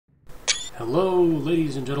Hello,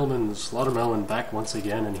 ladies and gentlemen, Slaughtermelon back once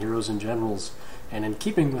again in Heroes and Generals, and in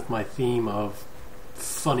keeping with my theme of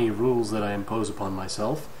funny rules that I impose upon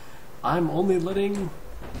myself, I'm only letting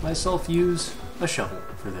myself use a shovel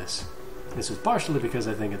for this. This is partially because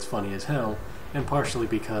I think it's funny as hell, and partially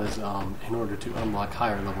because in order to unlock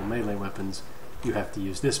higher level melee weapons, you have to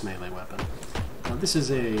use this melee weapon. Now this is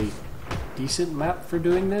a decent map for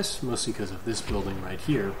doing this, mostly because of this building right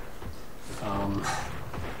here.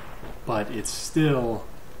 But it's still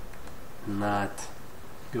not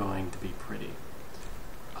going to be pretty.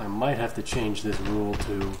 I might have to change this rule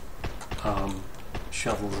to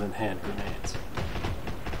shovels and hand grenades.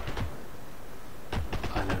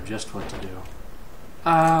 I know just what to do.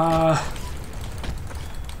 How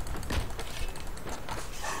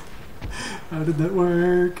did that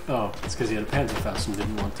work? Oh, it's because he had a Panzerfaust and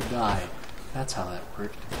didn't want to die. That's how that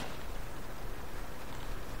worked.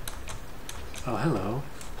 Oh, hello.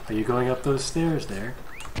 Are you going up those stairs there?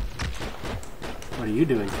 What are you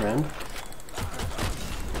doing, friend?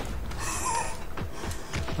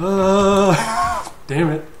 Damn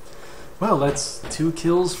it. Well, that's 2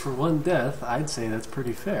 kills for 1 death. I'd say that's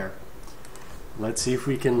pretty fair. Let's see if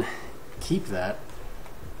we can keep that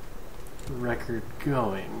record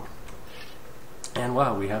going. And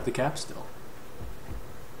wow, we have the cap still.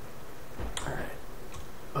 Alright.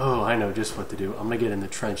 Oh, I know just what to do. I'm gonna get in the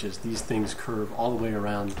trenches. These things curve all the way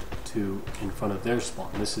around to in front of their spawn.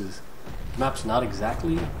 The map's not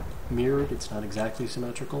exactly mirrored, it's not exactly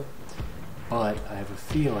symmetrical, but I have a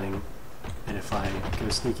feeling that if I go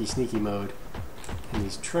sneaky mode in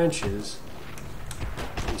these trenches,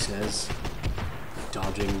 he says,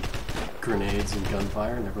 dodging grenades and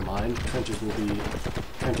gunfire, never mind, trenches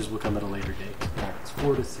will come at a later date. Alright, it's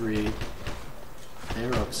 4-3.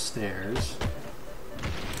 They're upstairs.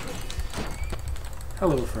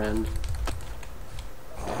 Hello, friend.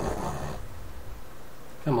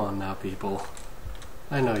 Come on now, people.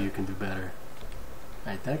 I know you can do better.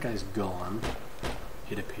 Alright, that guy's gone,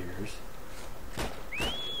 it appears.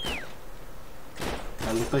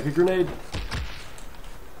 That looked like a grenade.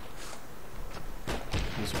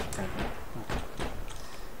 He's friendly. Okay.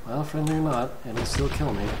 Well, friendly or not, it'll still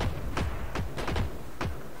kill me.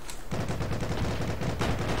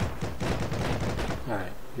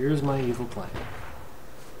 Alright, here's my evil plan.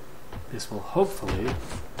 This will hopefully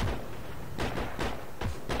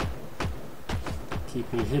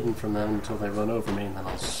keep me hidden from them until they run over me, and then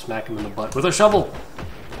I'll smack them in the butt with a shovel!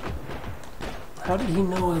 How did he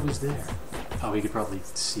know I was there? Oh, he could probably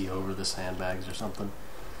see over the sandbags or something.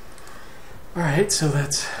 Alright, so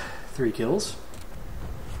that's 3 kills.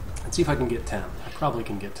 Let's see if I can get 10. I probably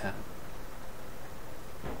can get 10.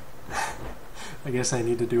 I guess I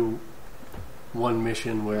need to do one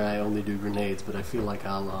mission where I only do grenades, but I feel like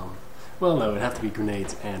I'll, well, no, it'd have to be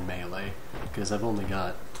grenades and melee, because I've only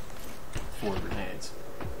got 4 grenades.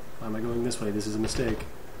 Why am I going this way? This is a mistake.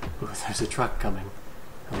 Ooh, there's a truck coming.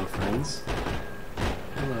 Hello, friends.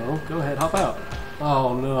 Hello, go ahead, hop out.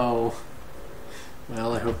 Oh, no.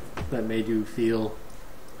 Well, I hope that made you feel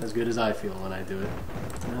as good as I feel when I do it.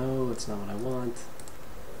 No, that's not what I want.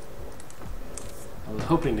 I was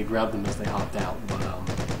hoping to grab them as they hopped out, but,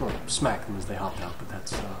 or smack them as they hopped out, but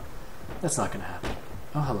that's not gonna happen.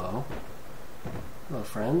 Oh, hello. Hello,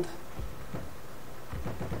 friend.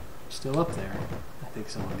 Still up there. I think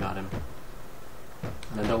someone got him.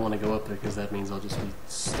 And I don't want to go up there because that means I'll just be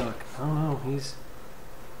stuck. Oh no, he's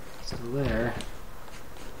still there.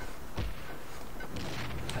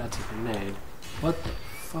 That's a grenade. What the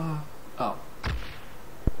fuck? Oh.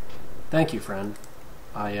 Thank you, friend.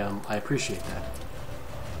 I appreciate that.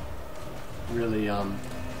 Really,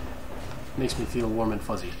 makes me feel warm and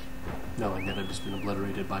fuzzy, knowing that I've just been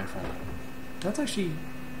obliterated by a friend. That's actually,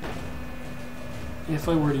 if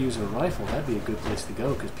I were to use a rifle, that'd be a good place to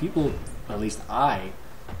go, because people, at least I,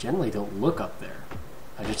 generally don't look up there.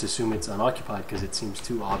 I just assume it's unoccupied because it seems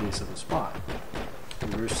too obvious of a spot.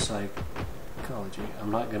 Reverse psychology.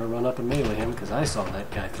 I'm not going to run up and melee him because I saw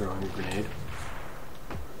that guy throwing a grenade.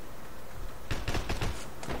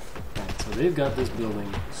 Alright, so they've got this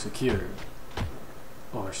building secured.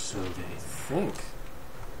 Or so they think.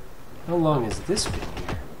 How long has this been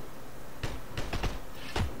here?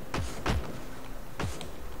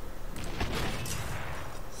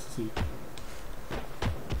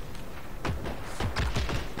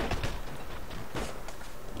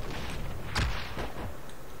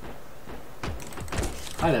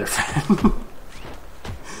 Hi there, friend.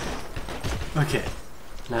 Okay,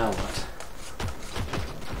 now what?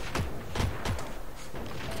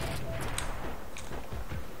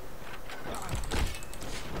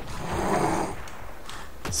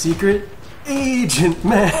 Secret Agent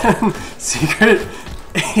Man! Secret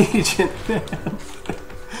Agent Man!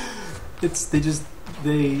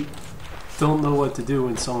 They don't know what to do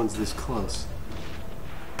when someone's this close.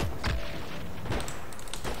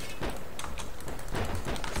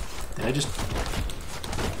 Did I just...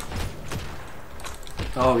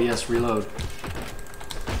 Oh yes, reload.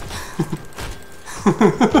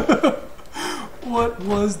 What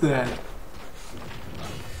was that?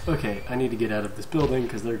 Okay, I need to get out of this building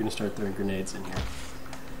because they're going to start throwing grenades in here.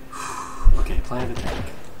 Okay, plan of attack.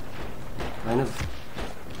 Plan of...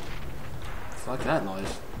 Fuck that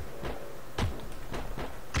noise.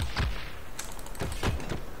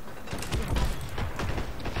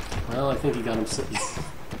 Well, I think he got him...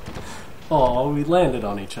 Oh, we landed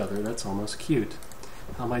on each other. That's almost cute.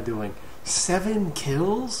 How am I doing? 7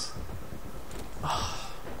 kills?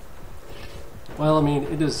 Well, I mean,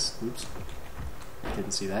 it is... Oops.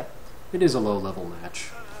 Didn't see that. It is a low-level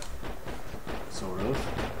match. Sort of.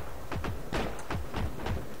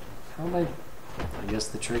 How am I... I guess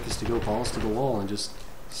the trick is to go balls to the wall and just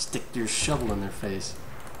stick your shovel in their face.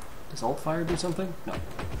 Does alt fire do something? No.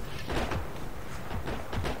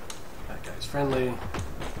 That guy's friendly.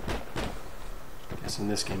 I guess in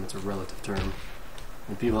this game it's a relative term.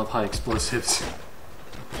 When people have high explosives,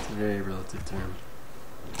 it's a very relative term.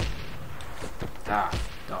 Ah,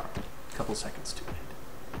 darn. A couple seconds too late.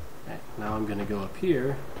 Right, now I'm gonna go up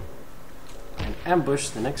here and ambush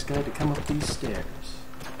the next guy to come up these stairs.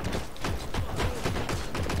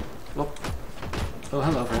 Whoop. Oh,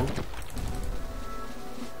 hello, friend.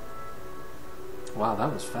 Wow,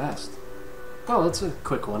 that was fast. Well, that's a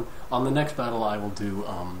quick one. On the next battle, I will do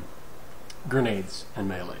grenades and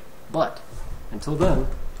melee. But until then,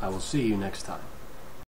 I will see you next time.